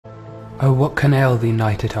Oh, what can ail thee,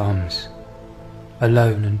 knight at arms,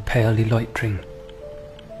 alone and palely loitering?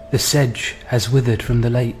 The sedge has withered from the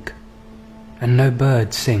lake, and no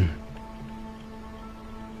birds sing.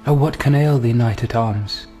 Oh, what can ail thee, knight at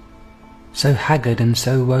arms, so haggard and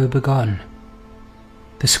so woe-begone?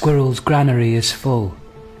 The squirrel's granary is full,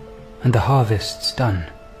 and the harvest's done.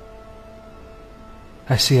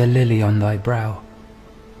 I see a lily on thy brow,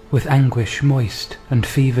 with anguish moist and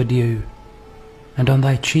fever dew, and on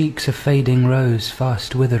thy cheeks a fading rose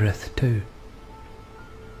fast withereth too.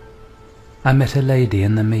 I met a lady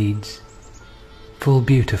in the meads, full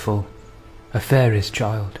beautiful, a faery's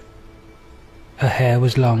child. Her hair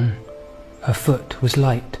was long, her foot was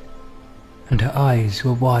light, and her eyes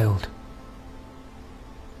were wild.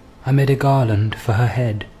 I made a garland for her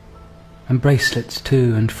head, and bracelets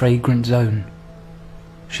too, and fragrant zone.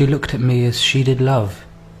 She looked at me as she did love,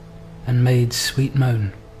 and made sweet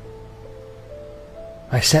moan.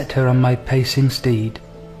 I set her on my pacing steed,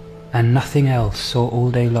 and nothing else saw all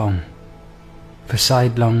day long, for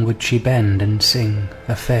sidelong would she bend and sing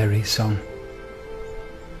a faery song.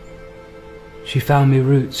 She found me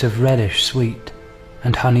roots of relish sweet,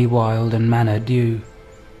 and honey wild, and manna-dew,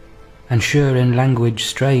 and sure in language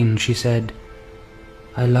strange she said,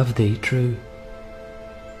 I love thee true.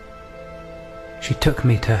 She took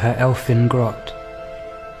me to her elfin grot,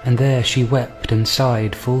 and there she wept and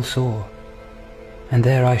sighed full sore, and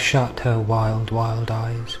there I shut her wild, wild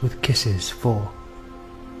eyes with kisses four.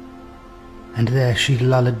 And there she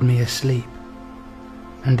lulled me asleep,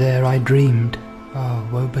 and there I dreamed, ah,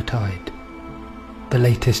 woe betide, the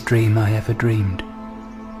latest dream I ever dreamed,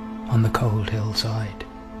 on the cold hillside.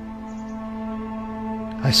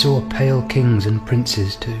 I saw pale kings and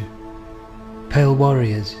princes too, pale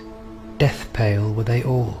warriors, death pale were they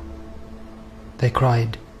all. They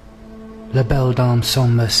cried, La Belle Dame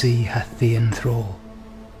sans Merci hath thee in thrall.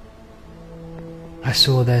 I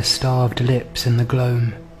saw their starved lips in the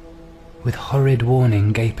gloam, with horrid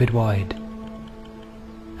warning gaped wide,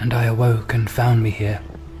 and I awoke and found me here,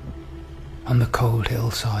 on the cold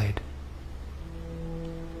hillside.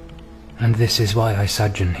 And this is why I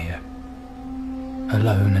sojourn here,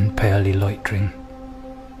 alone and palely loitering,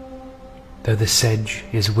 though the sedge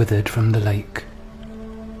is withered from the lake,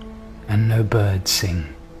 and no birds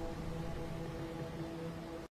sing.